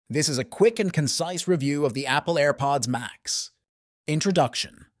This is a quick and concise review of the Apple AirPods Max.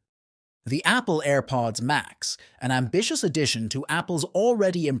 Introduction. The Apple AirPods Max, an ambitious addition to Apple's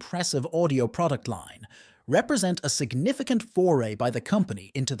already impressive audio product line, represent a significant foray by the company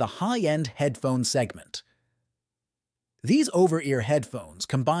into the high-end headphone segment. These over-ear headphones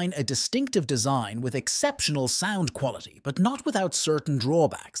combine a distinctive design with exceptional sound quality, but not without certain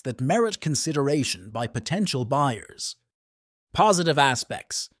drawbacks that merit consideration by potential buyers. Positive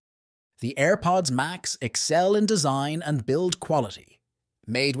aspects. The AirPods Max excel in design and build quality.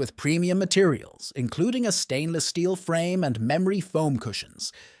 Made with premium materials, including a stainless steel frame and memory foam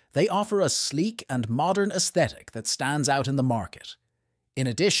cushions, they offer a sleek and modern aesthetic that stands out in the market. In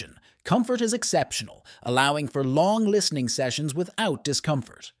addition, comfort is exceptional, allowing for long listening sessions without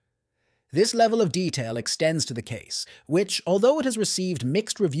discomfort. This level of detail extends to the case, which, although it has received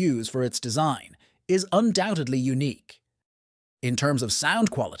mixed reviews for its design, is undoubtedly unique. In terms of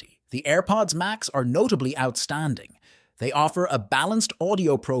sound quality, the AirPods Max are notably outstanding. They offer a balanced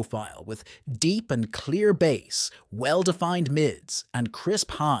audio profile with deep and clear bass, well-defined mids, and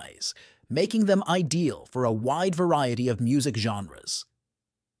crisp highs, making them ideal for a wide variety of music genres.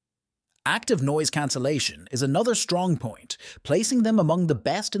 Active noise cancellation is another strong point, placing them among the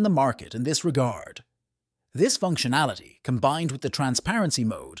best in the market in this regard. This functionality, combined with the transparency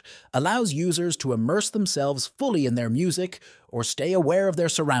mode, allows users to immerse themselves fully in their music or stay aware of their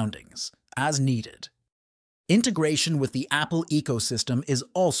surroundings, as needed. Integration with the Apple ecosystem is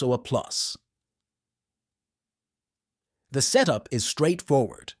also a plus. The setup is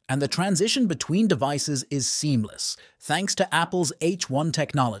straightforward, and the transition between devices is seamless, thanks to Apple's H1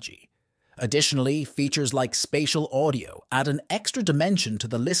 technology. Additionally, features like spatial audio add an extra dimension to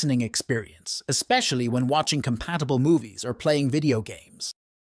the listening experience, especially when watching compatible movies or playing video games.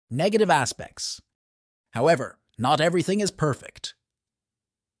 Negative aspects. However, not everything is perfect.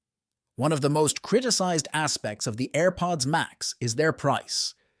 One of the most criticized aspects of the AirPods Max is their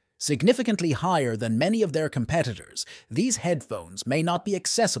price. Significantly higher than many of their competitors, these headphones may not be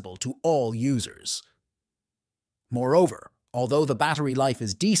accessible to all users. Moreover, although the battery life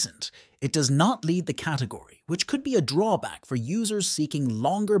is decent, it does not lead the category, which could be a drawback for users seeking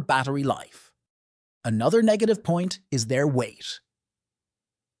longer battery life. Another negative point is their weight.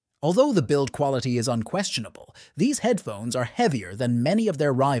 Although the build quality is unquestionable, these headphones are heavier than many of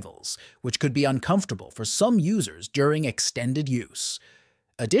their rivals, which could be uncomfortable for some users during extended use.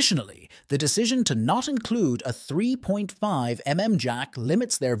 Additionally, the decision to not include a 3.5mm jack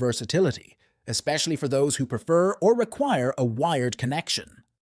limits their versatility, especially for those who prefer or require a wired connection.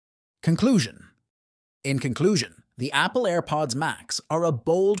 Conclusion. In conclusion, the Apple AirPods Max are a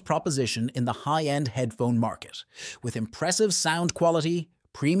bold proposition in the high-end headphone market. With impressive sound quality,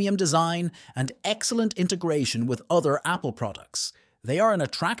 premium design, and excellent integration with other Apple products, they are an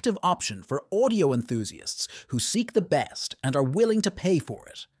attractive option for audio enthusiasts who seek the best and are willing to pay for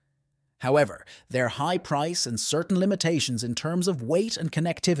it. However, their high price and certain limitations in terms of weight and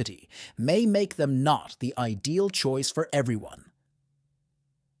connectivity may make them not the ideal choice for everyone.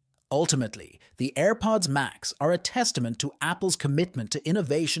 Ultimately, the AirPods Max are a testament to Apple's commitment to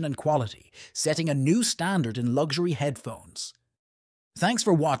innovation and quality, setting a new standard in luxury headphones. Thanks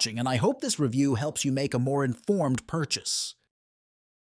for watching, and I hope this review helps you make a more informed purchase.